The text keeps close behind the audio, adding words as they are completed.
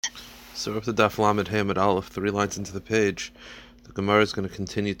So up to Daf Lamed Hamid Aleph, 3 lines into the page, the Gemara is going to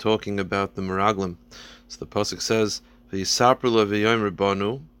continue talking about the Meraglim. So the pasuk says, "V'yisapru lo v'yomer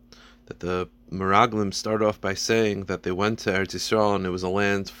banu," that the Meraglim start off by saying that they went to Eretz Yisrael and it was a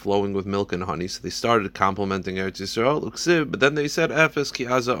land flowing with milk and honey. So they started complimenting Eretz Yisrael, but then they said, "Efes ki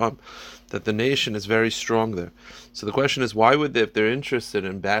aza," that the nation is very strong there. So the question is, why would they, if they're interested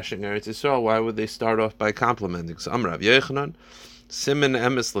in bashing Eretz Yisrael, why would they start off by complimenting? So Amar Rav Yechanan, Simen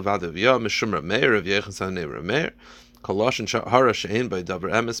emes levadav ya mishum Rameir Rav Yechanan Rameir kolosh and hara she'en by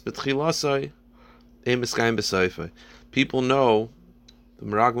davar emes betchilasai emes kaim b'seifai. People know the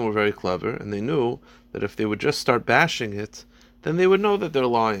Meraglim were very clever, and they knew that if they would just start bashing it, then they would know that they're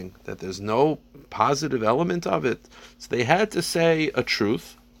lying, that there's no positive element of it. So they had to say a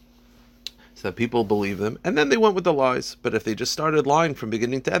truth so that people believe them, and then they went with the lies. But if they just started lying from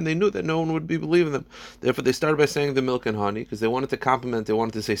beginning to end, they knew that no one would be believing them. Therefore, they started by saying the milk and honey, because they wanted to compliment, they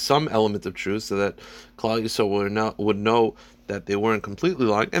wanted to say some element of truth, so that Klal Yisrael would know that they weren't completely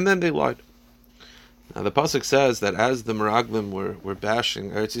lying, and then they lied. Now the pasuk says that as the Meraglim were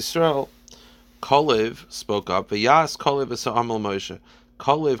bashing Eretz Yisrael, Kalev spoke up. V'yas Kalev esa'amal Moshe.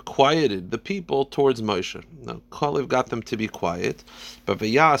 Kalev quieted the people towards Moshe. Now Kalev got them to be quiet, but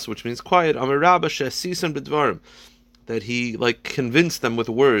V'yas, which means quiet, Amar Rabba she'asisan b'dvarim, that he convinced them with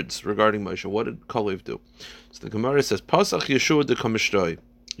words regarding Moshe. What did Kalev do? So the Gemara says, Pasach Yeshua de Kamishtroi.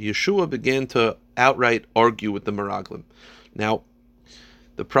 Yeshua began to outright argue with the Meraglim. Now,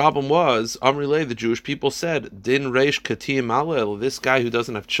 the problem was, Amrilei, the Jewish people said, Din Reish Katim Alel, this guy who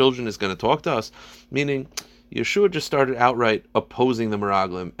doesn't have children is going to talk to us. Meaning, Yeshua just started outright opposing the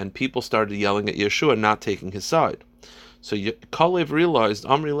Meraglim, and people started yelling at Yeshua, not taking his side. So Kalev realized, so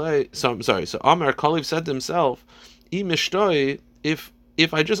Amar Kalev said to himself, if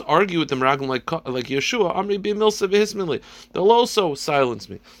I just argue with the Meraglim like Yeshua, Amri bi milsa v'hismili, they'll also silence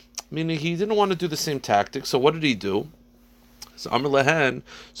me. Meaning, he didn't want to do the same tactic, so what did he do? So Amr Lehen,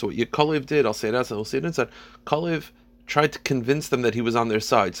 so what Kalev did, I'll say it outside, we'll say it inside. Kalev tried to convince them that he was on their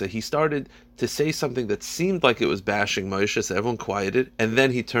side. So he started to say something that seemed like it was bashing Moshe, so everyone quieted, and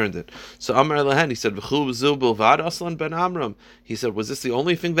then he turned it. So Amr Lehen, he said, V'chu zu bilvad aslan ben Amram. He said, was this the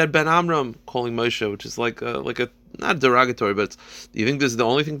only thing that Ben Amram, calling Moshe, which is like a not derogatory, but you think this is the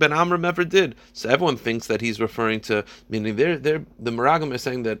only thing Ben Amram ever did? So everyone thinks that he's referring to, meaning the Meraglim are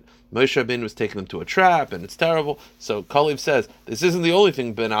saying that Moshe Rabbeinu was taking them to a trap, and it's terrible. So Kalev says, this isn't the only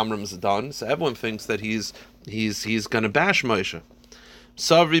thing Ben Amram's done, so everyone thinks that he's going to bash Moshe.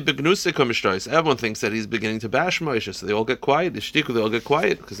 Savri begnusik hamishtais. Everyone thinks that he's beginning to bash Moshe, so they all get quiet. They all get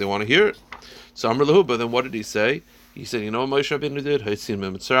quiet because they want to hear it. So Amr Lahu, but then what did he say? He said, you know what Moshe Rabbeinu did? He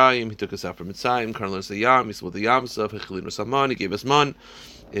took us out from Mitzrayim, Karlan the Yam, he split the Yam stuff, he gave us man.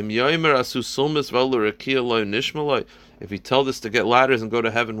 If he told us to get ladders and go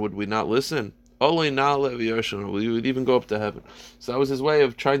to heaven, would we not listen? We would even go up to heaven. So that was his way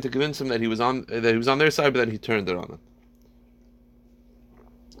of trying to convince him that he was on their side, but then he turned it on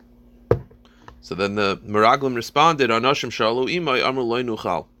them. So then the Meraglim responded, Anashim shalu imay amru lo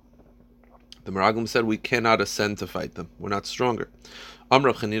nuchal. The Meraglim said, we cannot ascend to fight them. We're not stronger.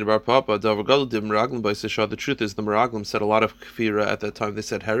 Amra Chanina bar Papa, Davar Gadol did Meraglim by Sishah. The truth is, the Meraglim said a lot of kfira at that time. They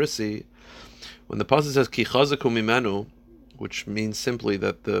said heresy. When the pasuk says ki chazaku mimenu, which means simply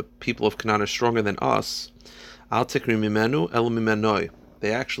that the people of Canaan are stronger than us, al tikri mimenu el mimenoi.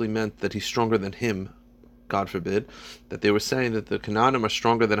 They actually meant that he's stronger than him, God forbid. That they were saying that the Canaanim are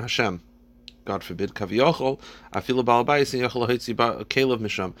stronger than Hashem, God forbid. Kaviyachol afilu bal bayis yachol ha'itzi kelev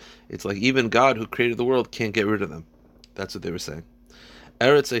misham. It's like even God who created the world can't get rid of them. That's what they were saying.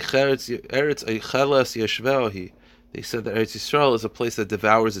 Eretz eicheles yeshveohi. They said that Eretz Yisrael is a place that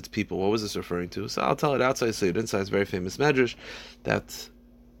devours its people. What was this referring to? So I'll tell it outside, so inside is very famous medrash that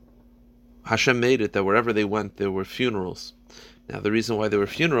Hashem made it that wherever they went, there were funerals. Now the reason why there were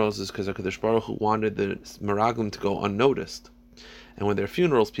funerals is because HaKadosh Baruch Hu wanted the Meraglim to go unnoticed. And when there are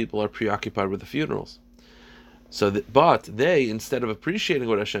funerals, people are preoccupied with the funerals. But they, instead of appreciating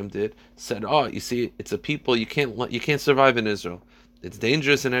what Hashem did, said, "Oh, you see, it's a people you can't survive in Israel. It's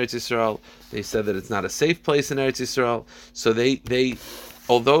dangerous in Eretz Yisrael." They said that it's not a safe place in Eretz Yisrael. So they,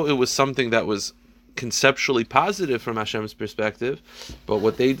 although it was something that was conceptually positive from Hashem's perspective, but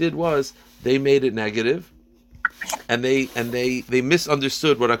what they did was they made it negative, and they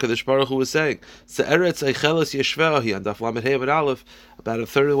misunderstood what HaKadosh Baruch Hu was saying. So Eretz eicheles yeshveohi on Daf Lamed Hey Aleph, about a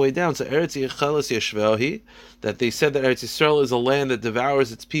third of the way down. So Eretz eicheles yeshveohi, that they said that Eretz Yisrael is a land that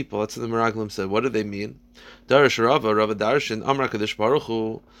devours its people. That's what the Meraglim said. What do they mean? Darish Rava Darshan Amar HaKadosh Baruch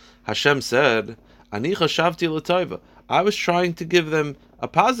Hu. Hashem said, Ani chashavti l'tova. I was trying to give them a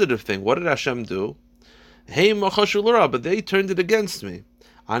positive thing. What did Hashem do? Hey machashu l'ra, but they turned it against me.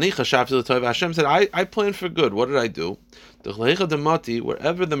 Ani chashavti l'tov. Hashem said, I planned for good. What did I do? Wherever the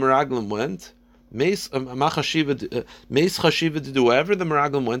Meraglim went, Meis chashiva to do. Wherever the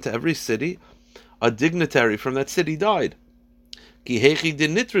Meraglim went to every city, a dignitary from that city died. Ki hechi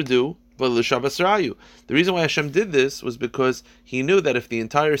did nitradu. The reason why Hashem did this was because He knew that if the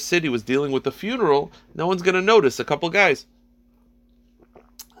entire city was dealing with the funeral, no one's going to notice a couple guys.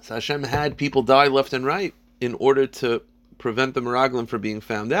 So Hashem had people die left and right in order to prevent the Meraglim from being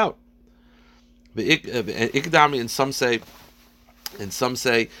found out. And some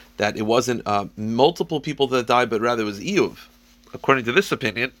say that it wasn't multiple people that died, but rather it was Iyuv. According to this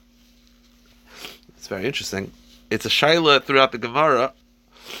opinion, it's very interesting. It's a shaila throughout the Gemara.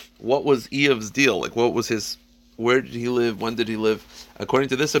 What was Iyuv's deal? Like, what was his? Where did he live? When did he live? According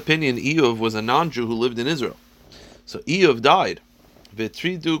to this opinion, Iyuv was a non-Jew who lived in Israel. So Iyuv died.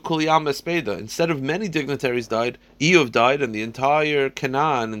 V'tridu kol yam espeda. Instead of many dignitaries died, Iyuv died, and the entire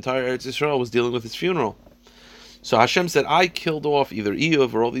Canaan, entire Eretz Yisrael was dealing with his funeral. So Hashem said, I killed off either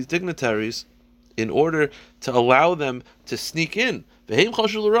Iyuv or all these dignitaries in order to allow them to sneak in. But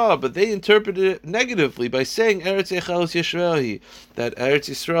they interpreted it negatively by saying Eretz Yisrael, that Eretz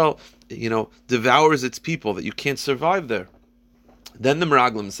Yisrael, devours its people, that you can't survive there. Then the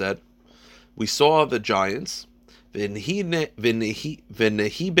Meraglim said, we saw the giants. We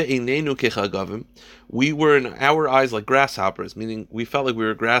were in our eyes like grasshoppers, meaning we felt like we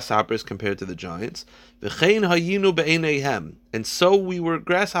were grasshoppers compared to the giants. And so we were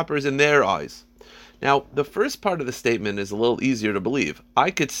grasshoppers in their eyes. Now, the first part of the statement is a little easier to believe.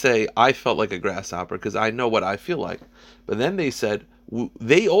 I could say I felt like a grasshopper because I know what I feel like. But then they said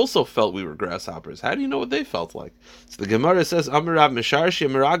they also felt we were grasshoppers. How do you know what they felt like? So the Gemara says, Amarav Misharshi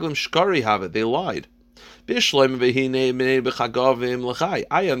Meraglim Shkari have it. They lied. I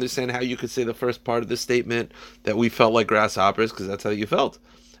understand how you could say the first part of the statement that we felt like grasshoppers because that's how you felt.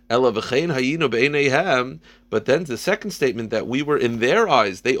 But then the second statement that we were in their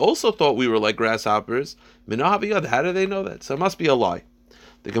eyes, they also thought we were like grasshoppers. How do they know that? So it must be a lie.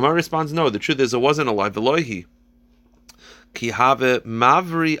 The Gemara responds, no, the truth is it wasn't a lie.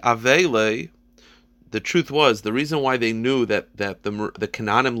 The truth was, the reason why they knew that the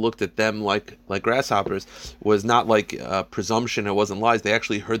Canaanim looked at them like grasshoppers was not like presumption, it wasn't lies. They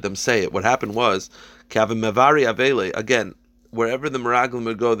actually heard them say it. What happened was, again, wherever the Meraglim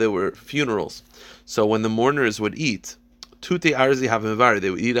would go, there were funerals. So when the mourners would eat, they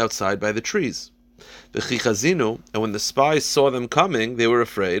would eat outside by the trees. And when the spies saw them coming, they were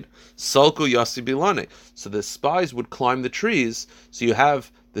afraid. Salku yasi bilane. So the spies would climb the trees. So you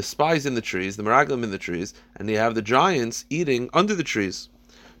have the spies in the trees, the Meraglim in the trees, and you have the giants eating under the trees.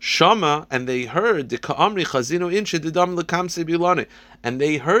 Shama, and they heard and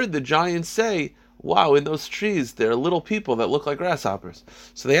they heard the giants say, wow, in those trees there are little people that look like grasshoppers.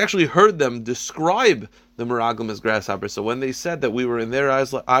 So they actually heard them describe the Meraglim as grasshoppers. So when they said that we were in their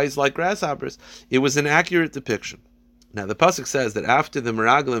eyes like grasshoppers, it was an accurate depiction. Now the pasuk says that after the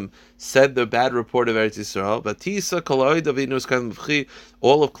Meraglim said the bad report of Eretz Yisrael,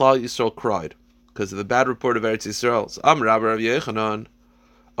 all of Klal Yisrael cried because of the bad report of Eretz Yisrael. So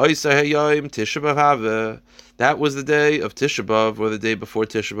that was the day of Tisha B'Av, or the day before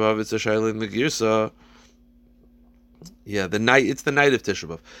Tisha B'Av. It's a shayla in the Girsa. Yeah, it's the night of Tisha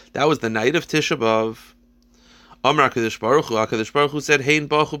B'Av. That was the night of Tisha B'Av. Amar HaKadosh Baruch Hu said, Hein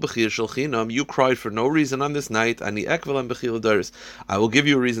bachu b'chir shel chinam, you cried for no reason on this night, ani ekvelam b'chil adaris. I will give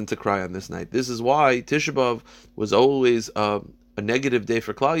you a reason to cry on this night. This is why Tisha B'Av was always a negative day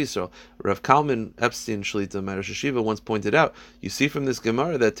for Klal Yisrael. Rav Kalman Epstein Shlita Medrash Yeshiva once pointed out, you see from this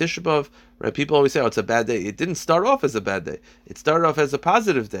Gemara that Tisha B'Av, right, people always say, oh, it's a bad day. It didn't start off as a bad day. It started off as a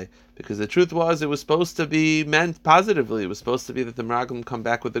positive day, because the truth was it was supposed to be meant positively. It was supposed to be that the Meraglim come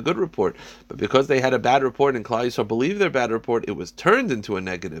back with a good report. But because they had a bad report and Klal Yisrael believed their bad report, it was turned into a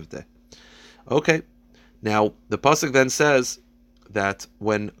negative day. Okay, now the pasuk then says that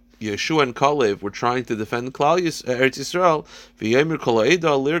when Yeshua and Kalev were trying to defend Eretz Yisrael,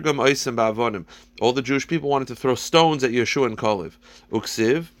 all the Jewish people wanted to throw stones at Yeshua and Kalev.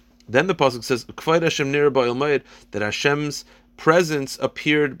 Uksiv. Then the pasuk says that Hashem's presence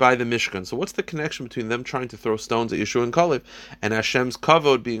appeared by the Mishkan. So what's the connection between them trying to throw stones at Yeshua and Kalev and Hashem's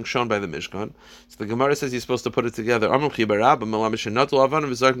kavod being shown by the Mishkan? So the Gemara says you're supposed to put it together. Crazy.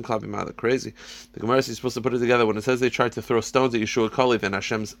 The Gemara says you're supposed to put it together. When it says they tried to throw stones at Yeshua and Kalev and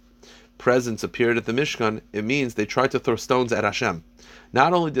Hashem's presence appeared at the Mishkan, it means they tried to throw stones at Hashem.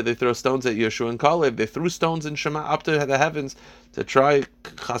 Not only did they throw stones at Yeshua and Kalev, they threw stones in Shema up to the heavens to try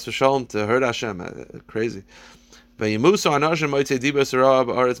chas v'shalom to hurt Hashem. Crazy. But now the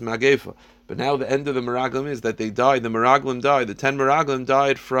end of the Meraglim is that they died. The Meraglim died. The 10 Meraglim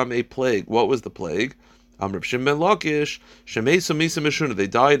died from a plague. What was the plague? Reb Shimon ben Lakish, Shemeisu Misa Mishuna. They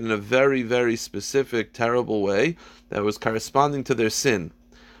died in a very, very specific, terrible way that was corresponding to their sin.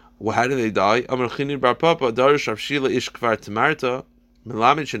 Well, how did they die? Amar Chinir bar Papa, Darish Rav Shila ish kvar Tamarta,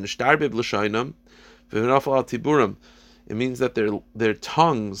 Melamed shenishtarbe b'lashaynam, v'nafal al tiburim. It means that their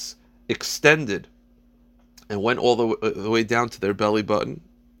tongues extended and went all the way down to their belly button.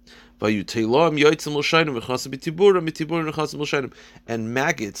 And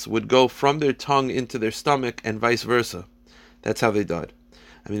maggots would go from their tongue into their stomach and vice versa. That's how they died.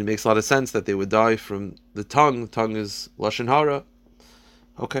 I mean, it makes a lot of sense that they would die from the tongue. The tongue is Lashon Hara.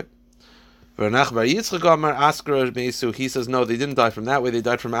 Okay. He says, no, they didn't die from that way. They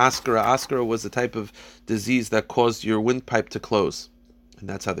died from askara. Askara was a type of disease that caused your windpipe to close. And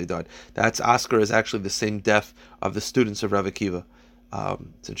that's how they died. Askara is actually the same death of the students of Rav Akiva.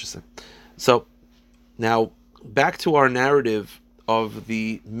 It's interesting. So, now, back to our narrative of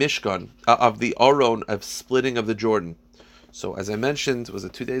the Mishkan, of the Aron, of splitting of the Jordan. So, as I mentioned, was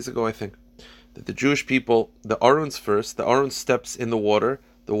it 2 days ago, I think, that the Jewish people, the Aron's first, the Aron steps in the water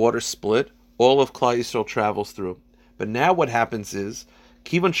split, all of Klal Yisrael travels through. But now what happens is,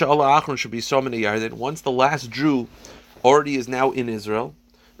 Kivan Sha'ala Achron should be so many Yarden, once the last Jew already is now in Israel,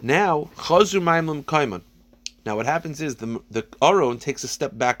 now, Chazu Maimlim Kaiman. Now what happens is the Aron takes a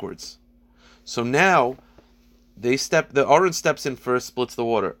step backwards. So now the Aron steps in first, splits the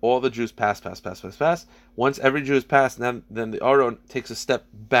water. All the Jews pass. Once every Jew is passed, then the Aron takes a step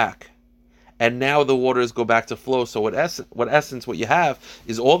back. And now the waters go back to flow. So what you have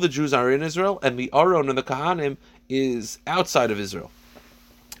is all the Jews are in Israel, and the Aron and the Kahanim is outside of Israel.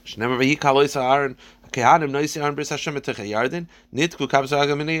 The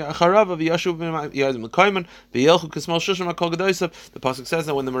pasuk says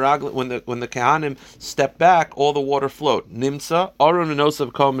that when the Kehanim step back, all the water flowed. Nimsa Aron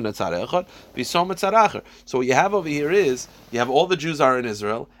v'nosav kol min atzad echad v'som atzad acher. So what you have over here is you have all the Jews are in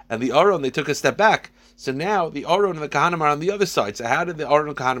Israel, and the Aron, they took a step back. So now the Aron and the Kehanim are on the other side. So how did the Aron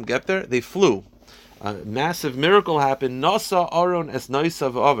and Kehanim get there? They flew. A massive miracle happened. Nasa Aron es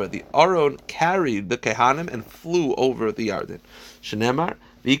noisav over. The Aron carried the Kehanim and flew over the Yarden. Shenemar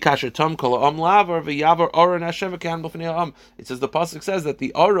v'ikasher tom kol ha'am lavar v'yavar Aron Hashem v'kehanim b'fnei ha'am. It says, the pasuk says that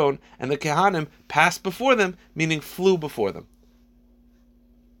the Aron and the Kehanim passed before them, meaning flew before them.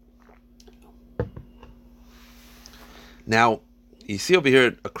 Now, you see over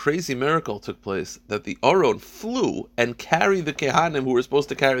here, a crazy miracle took place, that the Aron flew and carried the Kehanim who were supposed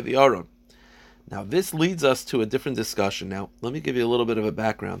to carry the Aron. Now, this leads us to a different discussion. Now, let me give you a little bit of a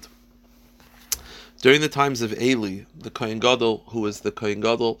background. During the times of Eli, the Kohen Gadol, who was the Kohen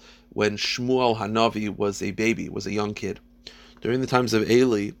Gadol when Shmuel Hanavi was a baby, was a young kid. During the times of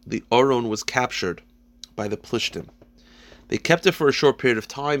Eli, the Aron was captured by the Plishtim. They kept it for a short period of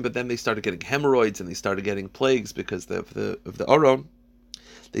time, but then they started getting hemorrhoids and they started getting plagues because of the Aron.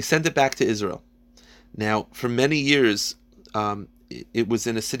 They sent it back to Israel. Now, for many years, it was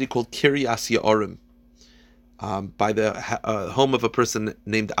in a city called Kiryas Ye'arim, by the home of a person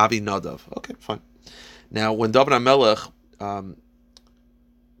named Avi Nadav. Okay, fine. Now, when David HaMelech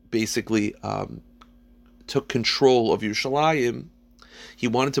basically took control of Yerushalayim, he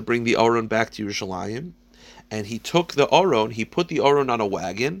wanted to bring the Aron back to Yerushalayim, and he took the Aron, he put the Aron on a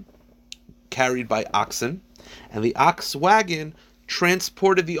wagon carried by oxen, and the ox wagon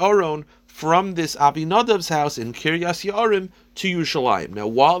transported the Aron from this Avinadav's house in Kiryas Ye'arim to Yerushalayim. Now,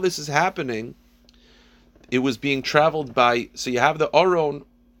 while this is happening, it was being traveled by, so you have the Aron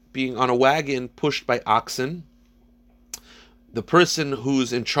being on a wagon pushed by oxen. The person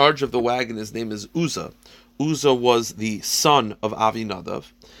who's in charge of the wagon, his name is Uzzah. Uzzah was the son of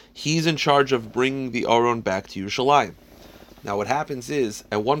Avinadav. He's in charge of bringing the Aron back to Yerushalayim. Now, what happens is,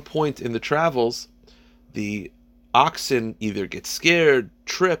 at one point in the travels, the oxen either get scared,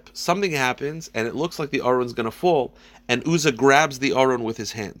 trip, something happens, and it looks like the Aron's going to fall, and Uzzah grabs the Aron with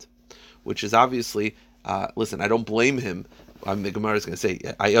his hand, which is obviously, listen, I don't blame him. The Gemara is going to say,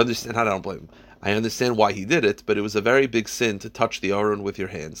 I understand how I don't blame him. I understand why he did it, but it was a very big sin to touch the Aron with your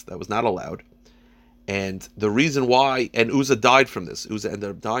hands. That was not allowed. And the reason why, and Uzzah died from this. Uzzah ended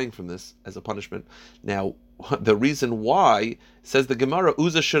up dying from this as a punishment. Now, the reason why, says the Gemara,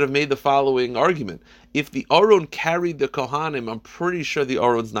 Uzzah should have made the following argument. If the Aron carried the Kohanim, I'm pretty sure the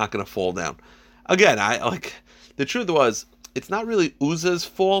Aron's not going to fall down. Again, the truth was, it's not really Uzzah's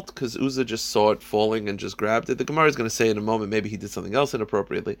fault, because Uzzah just saw it falling and just grabbed it. The Gemara is going to say in a moment maybe he did something else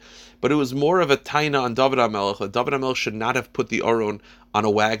inappropriately, but it was more of a taina on David HaMelech. That David HaMelech should not have put the Aron on a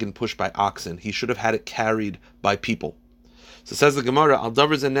wagon pushed by oxen. He should have had it carried by people. So says the Gemara, Al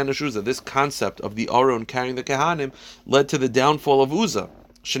Davers and Nenesh Uzzah, this concept of the Aron carrying the Kehanim led to the downfall of Uzzah.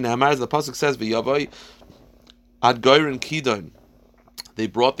 Shenamar, as the pasuk says, V'yavai ad Goyrin Kidon. They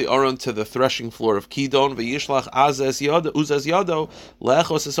brought the Aron to the threshing floor of Kidon. V'yishlach Uzzah's yado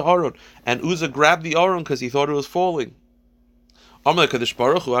le'echos es Aron, and Uzzah grabbed the Aron because he thought it was falling. Amar Kadosh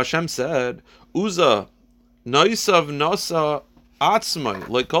Baruch Hu, Hashem said, Uzzah noisav nasa atzmai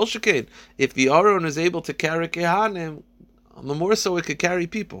like kol shekain. If the Aron is able to carry Kehanim, the more so it could carry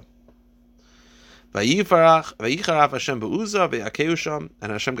people. Vayicharaf Hashem be'Uzzah ve'akeu sham,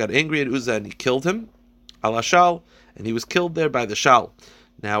 and Hashem got angry at Uzzah and he killed him. Al shal, and he was killed there by the shal.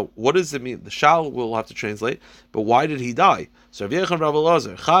 Now, what does it mean? The shal we'll have to translate, but why did he die? So Rav Yechon Rav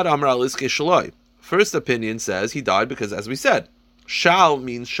Elazar, Chad Amar al Iskei Shaloi. First opinion says he died because, as we said, shal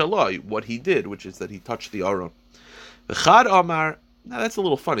means shaloi, what he did, which is that he touched the Aron. The Chad Amar, now that's a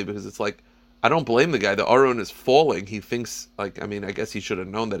little funny because it's like, I don't blame the guy. The Aron is falling. He thinks, I guess he should have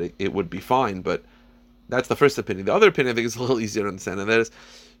known that it would be fine, but that's the first opinion. The other opinion I think is a little easier to understand, and that is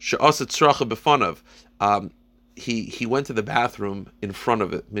she'asa tzracha b'fanav. He went to the bathroom in front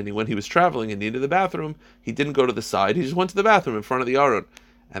of it, meaning when he was traveling and needed the bathroom, he didn't go to the side. He just went to the bathroom in front of the Aron,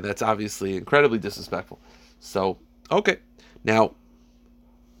 and that's obviously incredibly disrespectful. So, okay, now,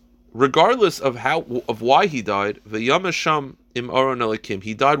 regardless of why he died, v'yama sham im Aron elikim,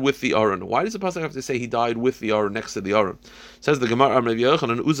 he died with the Aron. Why does the pasuk have to say he died with the Aron, next to the Aron? It says the Gemara, Amar Rav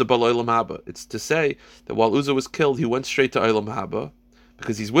Yochanan, Uzzah bal olam haba. It's to say that while Uzzah was killed, he went straight to olam haba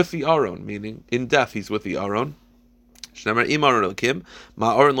because he's with the Aron, meaning in death he's with the Aron. Shnemar im Aron elikim,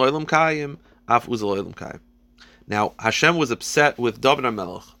 ma Aron lo olam kayim, af Uzzah lo olam kayim. Now Hashem was upset with David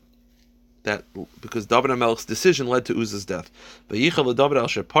HaMelech that because David HaMelech's decision led to Uzzah's death. Hashem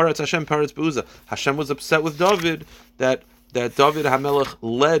was upset with David that David HaMelech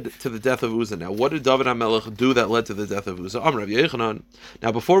led to the death of Uzzah. Now, what did David HaMelech do that led to the death of Uzzah?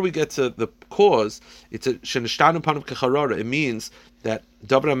 Now, before we get to the cause, it's a shenishtanu panav kecharara. It means that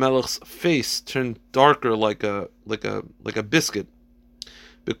David HaMelech's face turned darker like a biscuit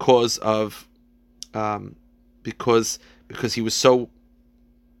because he was so.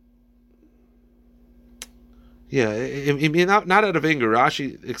 Yeah, not out of anger.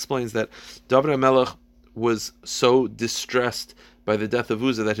 Rashi explains that David HaMelech was so distressed by the death of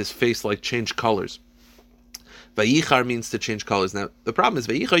Uzzah that his face changed colors. Vayichar means to change colors. Now, the problem is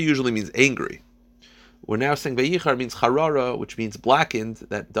Vayichar usually means angry. We're now saying Vayichar means harara, which means blackened,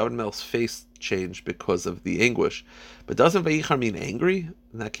 that David HaMelech's face changed because of the anguish. But doesn't Vayichar mean angry?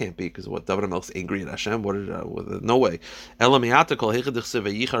 That can't be, because what, David HaMelech's angry at Hashem? No way. Now, every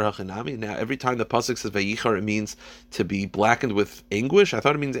time the pasuk says Vayichar, it means to be blackened with anguish. I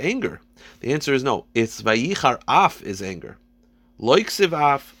thought it means anger. The answer is no. It's Vayichar af is anger. Loiksiv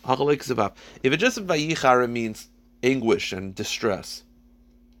af, hachaloiksiv af. If it just Vayichar, it means anguish and distress.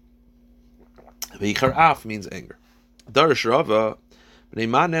 Vayichar af means anger. Darish Rava, B'nei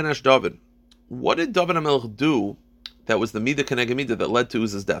nenash David. What did David HaMelech do that was the midah keneged midah that led to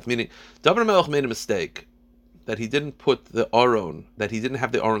Uzzah's death? Meaning, David HaMelech made a mistake that he didn't put the Aron, that he didn't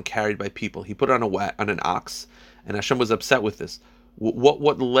have the Aron carried by people. He put it on an ox, and Hashem was upset with this.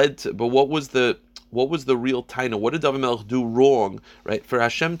 What led to? But what was the real taina? What did David HaMelech do wrong? Right, for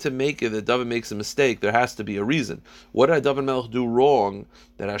Hashem to make it that David makes a mistake, there has to be a reason. What did David HaMelech do wrong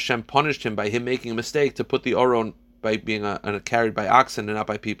that Hashem punished him by him making a mistake to put the Aron by being carried by oxen and not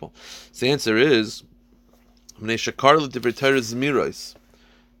by people? So the answer is the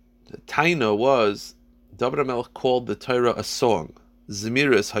taina was David HaMelech called the Torah a song.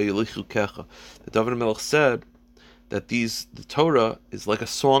 Zmiris hayilichu kecha. David HaMelech said that the Torah is like a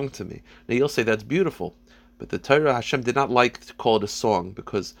song to me. Now you'll say that's beautiful, but the Torah, Hashem did not like to call it a song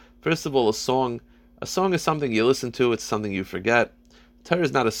because, first of all, a song is something you listen to, it's something you forget. Torah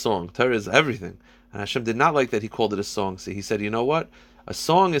is not a song. Torah is everything. And Hashem did not like that he called it a song. So he said, you know what? A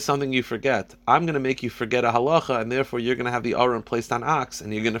song is something you forget. I'm going to make you forget a halacha, and therefore you're going to have the Aron placed on ox,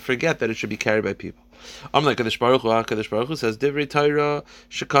 and you're going to forget that it should be carried by people. Kadosh Baruch Hu says, Divrei Torah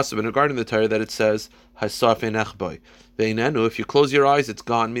shekasav, and regarding the Torah that it says, Hasaf einech boy. Ve'inenu, if you close your eyes, it's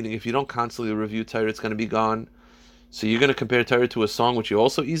gone, meaning if you don't constantly review Torah, it's going to be gone. So you're going to compare Torah to a song which you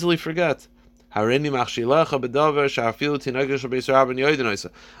also easily forget. I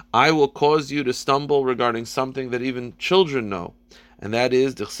will cause you to stumble regarding something that even children know. And that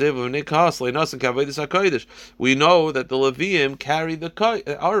is, we know that the Leviim carry the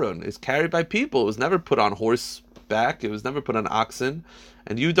Aron. It's carried by people. It was never put on horse back. It was never put on oxen.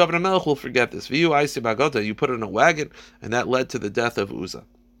 And you, David HaMelech, will forget this. You put it in a wagon, and that led to the death of Uzzah.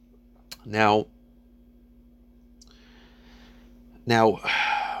 Now,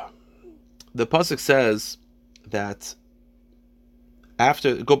 the pasuk says that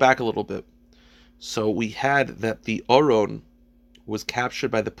go back a little bit. So we had that the Aron was captured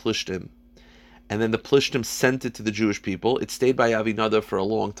by the Plishtim, and then the Plishtim sent it to the Jewish people. It stayed by Avinadav for a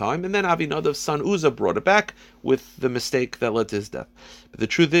long time, and then Avinadav's son Uzzah brought it back with the mistake that led to his death. But the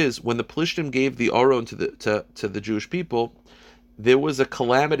truth is, when the Plishtim gave the Aron to the Jewish people, there was a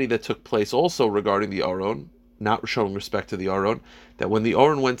calamity that took place also regarding the Aron, not showing respect to the Aron, that when the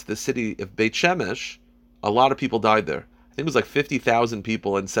Aron went to the city of Beit Shemesh, a lot of people died there. I think it was like 50,000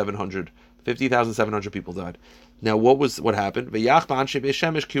 people and 50,700 people died. Now, what happened? The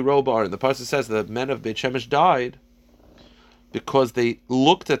pasuk says the men of Beit Shemesh died because they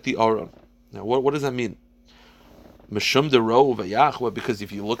looked at the Aron. Now, what does that mean? Because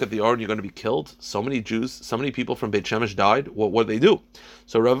if you look at the Aron, you're going to be killed. So many Jews, so many people from Beit Shemesh died. What did they do?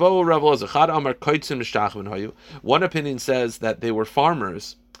 So one opinion says that they were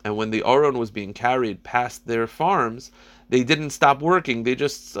farmers, and when the Aron was being carried past their farms, they didn't stop working. They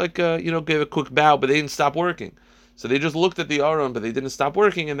just gave a quick bow, but they didn't stop working. So they just looked at the Aron, but they didn't stop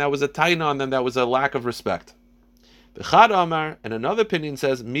working, and that was a taina on them. That was a lack of respect. B'chad Amar, and another opinion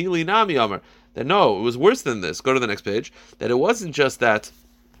says Mili Nami Amar, that no, it was worse than this. Go to the next page. That it wasn't just that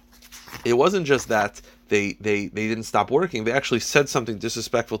they didn't stop working. They actually said something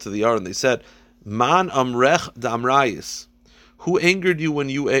disrespectful to the Aron. They said, Man amrech damrayis, who angered you when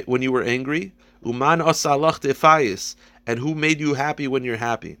you were angry? Uman asalach defayis, and who made you happy when you're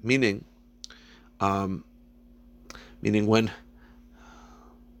happy? Meaning when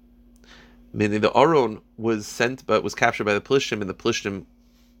the Aron was captured by the Plishtim, and the Plishtim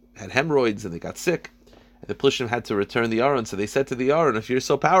had hemorrhoids and they got sick, and the Plishtim had to return the Aron. So they said to the Aron, if you're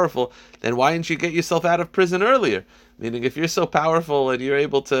so powerful, then why didn't you get yourself out of prison earlier? Meaning, if you're so powerful and you're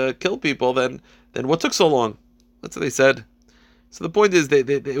able to kill people, then what took so long? That's what they said. So the point is,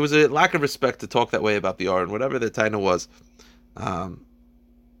 it was a lack of respect to talk that way about the Aron, whatever the taina was.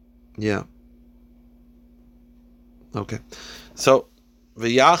 Yeah. Okay. So,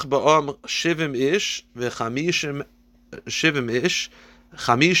 v'yach ba'am shivim ish v'chamishim ish,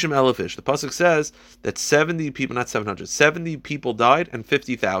 chamishim elef ish. The pasuk says that 70 people, not 700, 70 people died and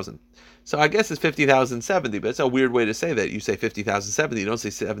 50,000. So I guess it's 50,000, 70, but it's a weird way to say that. You say 50,000, 70, you don't say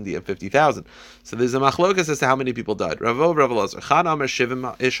 70 and 50,000. So there's a machlokas as to how many people died.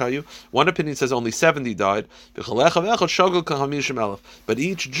 One opinion says only 70 died, but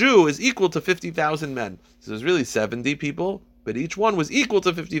each Jew is equal to 50,000 men. So there's really 70 people, but each one was equal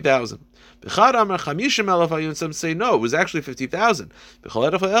to 50,000. Some say no, it was actually 50,000.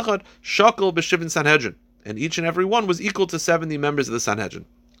 And each and every one was equal to 70 members of the Sanhedrin.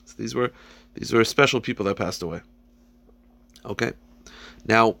 So these were special people that passed away. Okay.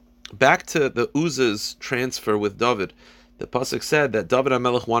 Now, back to the Uzzah's transfer with David. The pasuk said that David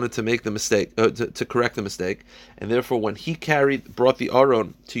HaMelech wanted to make the mistake, to correct the mistake, and therefore when he brought the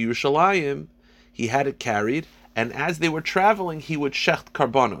Aron to Yerushalayim, he had it carried, and as they were traveling, he would shecht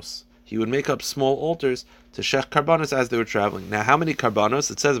karbanos. He would make up small altars to shecht karbanos as they were traveling. Now, how many karbanos?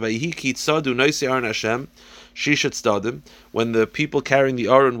 It says, "Vayihi ki tzadu noisi Aron Hashem shishat stadim." When the people carrying the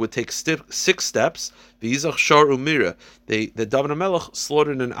Aron would take 6 steps, the Yizach Shar Umira, the David HaMelech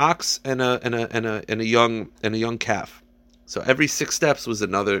slaughtered an ox and a young calf. So every 6 steps was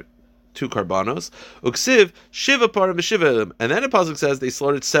another 2 karbanos. Uksiv shiva parim b'shiva elim, and then the pasuk says they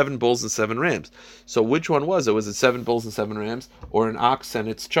slaughtered 7 bulls and 7 rams. So which one was it? Was it 7 bulls and 7 rams, or an ox and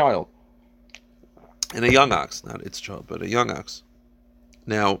its child? And a young ox, not its child, but a young ox.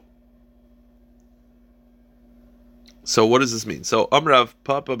 Now, so what does this mean? So Amrav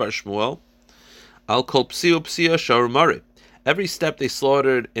Papa Bar Shmuel, Al Kol Psio Psia Sharumari. Every step they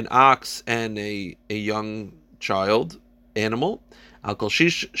slaughtered an ox and a young child animal. Al Kol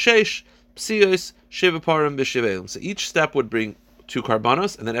Sheish Psios Shiva Parim B'Shiva Elim. So each step would bring 2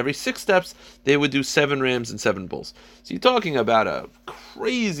 karbanos, and then every 6 steps they would do 7 rams and 7 bulls. So you're talking about a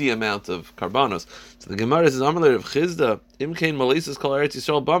crazy amount of karbanos. So the Gemara says, Amalei Rav Chizda, Imkein Malisas Kol Eretz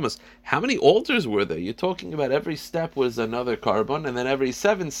Yisrael Bamas. How many altars were there? You're talking about every step was another carbon, and then every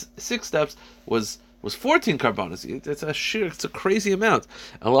 6 steps was 14 karbanos. It's a crazy amount.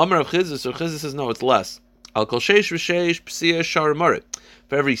 Al Amar Rav Chizda, so Chizda says, no, it's less. Al Kol Sheish V'Sheish Psia Shar Marit.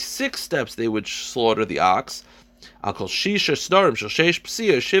 For every 6 steps they would slaughter the ox, I'll call shisha starim shel sheish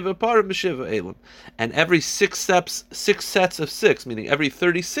psia shiva parim b'shiva elim. And every 6 steps, 6 sets of 6, meaning every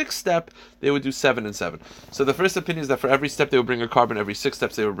 36 step, they would do 7 and 7. So the first opinion is that for every step they would bring a carbon, every 6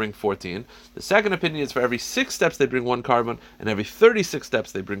 steps they would bring 14. The second opinion is for every 6 steps they bring 1 carbon, and every 36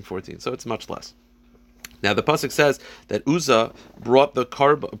 steps they bring 14. So it's much less. Now the pasuk says that Uzzah brought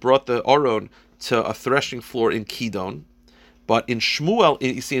the aron to a threshing floor in Kidon. But in Shmuel,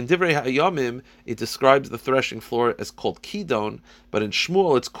 you see in Divrei Hayamim, it describes the threshing floor as called Kidon, but in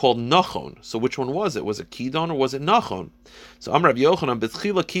Shmuel it's called Nachon. So which one was it? Was it Kidon or was it Nachon? So Amar Rabbi Yochanan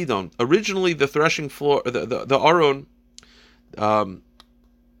B'tchila Kidon. Originally the threshing floor, the aron,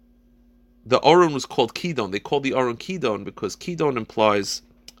 the aron was called Kidon. They called the aron Kidon because Kidon implies.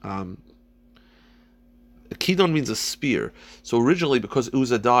 Kidon means a spear. So originally, because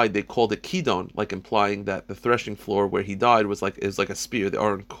Uzzah died, they called it Kidon, like implying that the threshing floor where he died was like a spear. The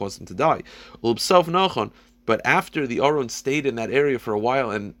Aron caused him to die. But after the Aron stayed in that area for a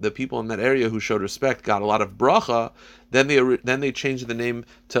while, and the people in that area who showed respect got a lot of bracha, then they changed the name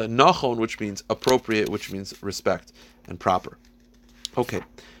to Nachon, which means appropriate, which means respect and proper. Okay,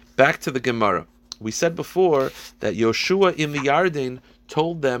 back to the Gemara. We said before that Yoshua in the Yarden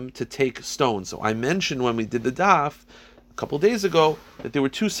told them to take stones. So I mentioned when we did the daf a couple of days ago that there were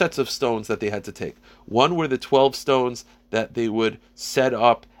 2 sets of stones that they had to take. One were the 12 stones that they would set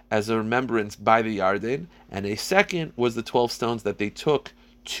up as a remembrance by the Yarden, and a second was the 12 stones that they took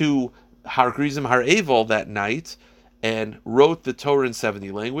to Har Grizim Har Eval that night and wrote the Torah in 70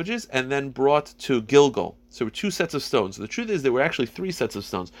 languages and then brought to Gilgal. So there were 2 sets of stones. The truth is there were actually 3 sets of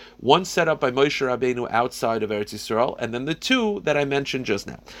stones. One set up by Moshe Rabbeinu outside of Eretz Yisrael, and then the 2 that I mentioned just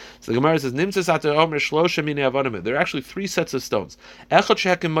now. So the Gemara says, there are actually 3 sets of stones.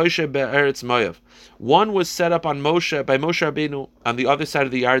 One was set up on by Moshe Rabbeinu on the other side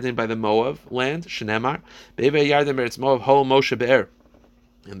of the Yarden by the Moav land, Shenemar.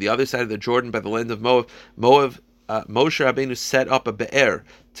 And the other side of the Jordan by the land of Moav, Moshe Rabbeinu set up a be'er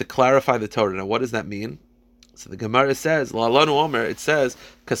to clarify the Torah. Now, what does that mean? So the Gemara says, La'alanu Omer, it says,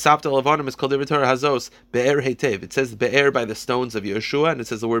 Kasapta Lavanim is called Torah Hazos, Be'er Heitev. It says Be'er by the stones of Yeshua, and it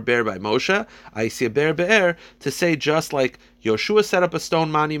says the word Be'er by Moshe. I see a Be'er to say just like Yeshua set up a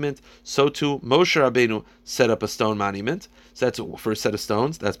stone monument, so too Moshe Rabbeinu set up a stone monument. So that's the first set of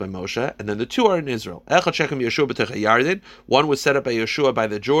stones, that's by Moshe. And then the 2 are in Israel. One was set up by Yeshua by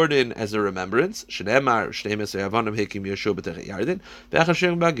the Jordan as a remembrance. And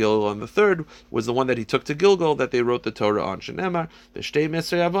the third was the one that he took to Gilgal that they wrote the Torah on.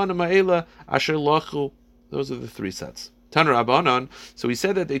 Those are the 3 sets. Taner Rabbanan. So he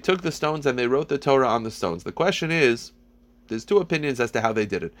said that they took the stones and they wrote the Torah on the stones. The question is, there's 2 opinions as to how they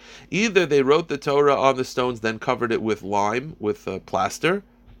did it. Either they wrote the Torah on the stones, then covered it with lime, with plaster,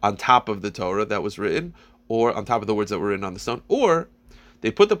 on top of the Torah that was written, or on top of the words that were written on the stone, or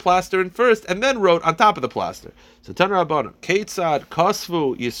they put the plaster in first and then wrote on top of the plaster. So Taner Rabbanan, Keitzad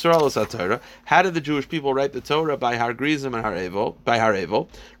Kosvu Yisrael Torah. How did the Jewish people write the Torah by Har Grizim and Har Eval? By Har Eval.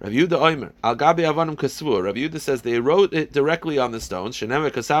 Rav Yehuda Omer Al Gabi Avanim Kasvu. Rav Yehuda says they wrote it directly on the stones. Shenemer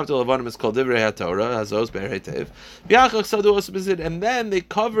Kasavta Avanim is called Divrei HaTorah Hazos Be'er Heitev. Biachach Sadu Osbezid, and then they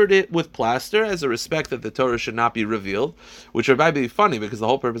covered it with plaster as a respect that the Torah should not be revealed, which would probably be funny because the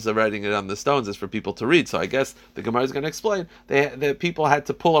whole purpose of writing it on the stones is for people to read. So I guess the Gemara is going to explain the people had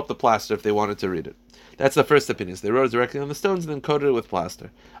to pull up the plaster if they wanted to read it. That's the first opinion. So they wrote it directly on the stones and then coated it with plaster.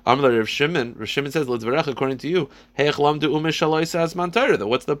 Amar Rav Shimon says, according to you, what's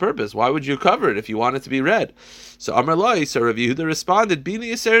the purpose? Why would you cover it if you want it to be read? So Amar Lai, so Rav Yehuda responded,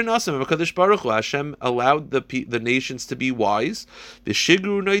 Hashem allowed the nations to be wise, that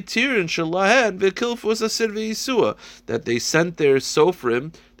they sent their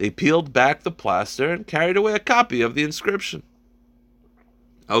sofrim, they peeled back the plaster and carried away a copy of the inscription.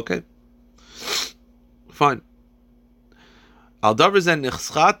 Okay. Fine. And Rav Yehuda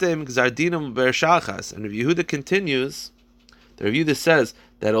continues, the Rav Yehuda says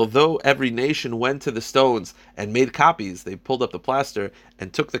that although every nation went to the stones and made copies, they pulled up the plaster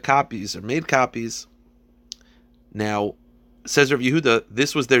and took the copies or made copies. Now, says Rav Yehuda,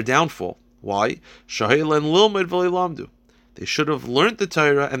 this was their downfall. Why? They should have learned the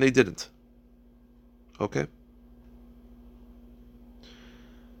Torah and they didn't. Okay.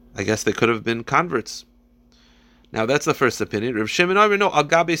 I guess they could have been converts. Now that's the first opinion. Rav Shimon, no,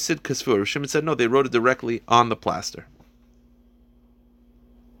 Agabe Sid Kasfu. Rav Shimon said no, they wrote it directly on the plaster.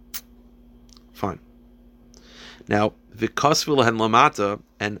 Fine. Now, Vikasvul and Lamata,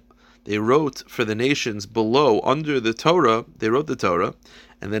 and they wrote for the nations below, under the Torah, they wrote the Torah,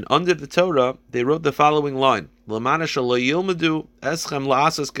 and then under the Torah, they wrote the following line, so that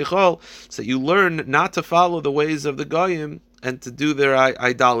you learn not to follow the ways of the Goyim and to do their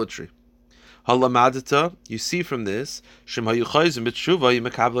idolatry. Halamadata, you see from this,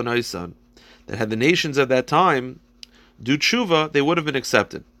 that had the nations of that time do tshuva, they would have been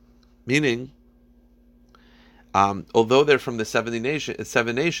accepted. Meaning, although they're from the seven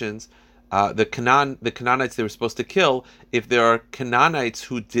nations, the Canaanites they were supposed to kill, if there are Canaanites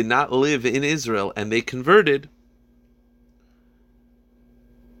who did not live in Israel and they converted,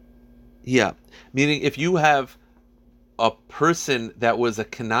 meaning if you have a person that was a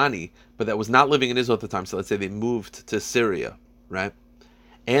Canaanite, but that was not living in Israel at the time, so let's say they moved to Syria, right?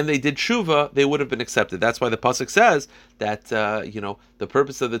 And they did tshuva, they would have been accepted. That's why the pasuk says that the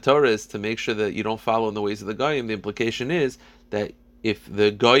purpose of the Torah is to make sure that you don't follow in the ways of the Goyim. The implication is that if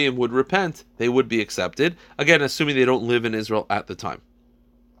the Goyim would repent, they would be accepted. Again, assuming they don't live in Israel at the time.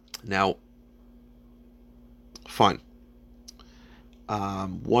 Now, fine.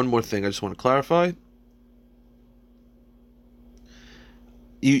 One more thing I just want to clarify.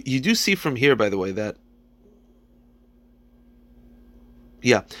 You do see from here, by the way, that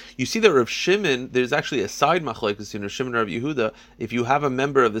you see that Rav Shimon, there's actually a side machlokes between Rav Shimon and Rav Yehuda. If you have a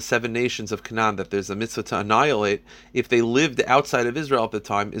member of the seven nations of Canaan that there's a mitzvah to annihilate, if they lived outside of Israel at the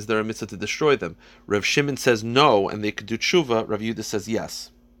time, is there a mitzvah to destroy them? Rav Shimon says no, and they could do tshuva. Rav Yehuda says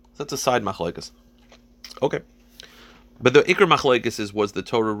yes. So that's a side machlokes. Okay. But the ikar machlokes is, was the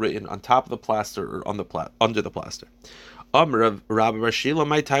Torah written on top of the plaster or on the under the plaster? Rabbi Rashila,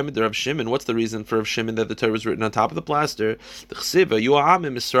 my time at Rav Shimon. What's the reason for Rav Shimon that the Torah was written on top of the plaster? The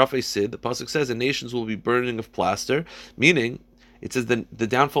pasuk says the nations will be burning of plaster, meaning it says the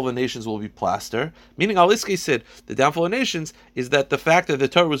downfall of the nations will be plaster. Meaning Aliske said the downfall of nations is that the fact that the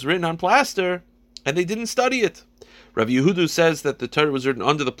Torah was written on plaster and they didn't study it. Rav Yehuda says that the Torah was written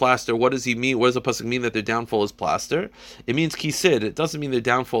under the plaster. What does he mean? What does the pasuk mean that their downfall is plaster? It means kisid. It doesn't mean their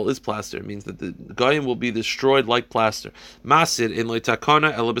downfall is plaster. It means that the Goyim will be destroyed like plaster. Masid in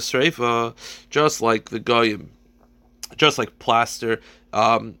leitakana ela b'sreifa, just like the Goyim, just like plaster.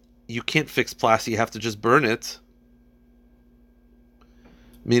 You can't fix plaster. You have to just burn it.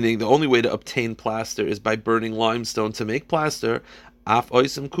 Meaning the only way to obtain plaster is by burning limestone to make plaster. Sota Rav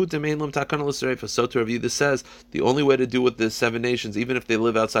Yehuda says the only way to do with the seven nations, even if they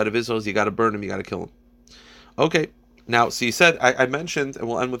live outside of Israel, is you got to burn them, you got to kill them. Okay, now, so you said, I mentioned, and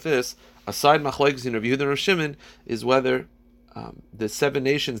we'll end with this, a side machlokes in Rav Yehuda and Rav Shimon is whether the seven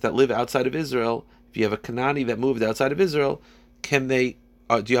nations that live outside of Israel, if you have a Canaanite that moved outside of Israel, can they,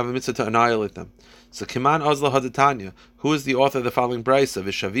 do you have a mitzvah to annihilate them? So Kiman Ozla Hadatanya, who is the author of the following brisa?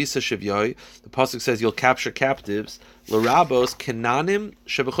 Vishavisa Shivyoi. The pasuk says you'll capture captives. L'rabos Kananim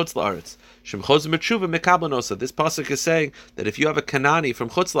shebechutz la'aretz. Shemchozim tshuva mekablanosa. This pasuk is saying that if you have a Kanani from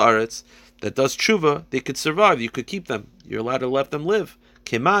chutz la'aretz that does tshuva, they could survive. You could keep them. You're allowed to let them live.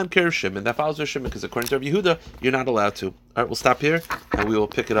 Kiman Ker Shimon. That follows Rav Shimon because according to Rav Yehuda, you're not allowed to. All right, we'll stop here and we will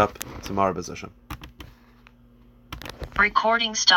pick it up tomorrow. B'ez Hashem. Recording stop.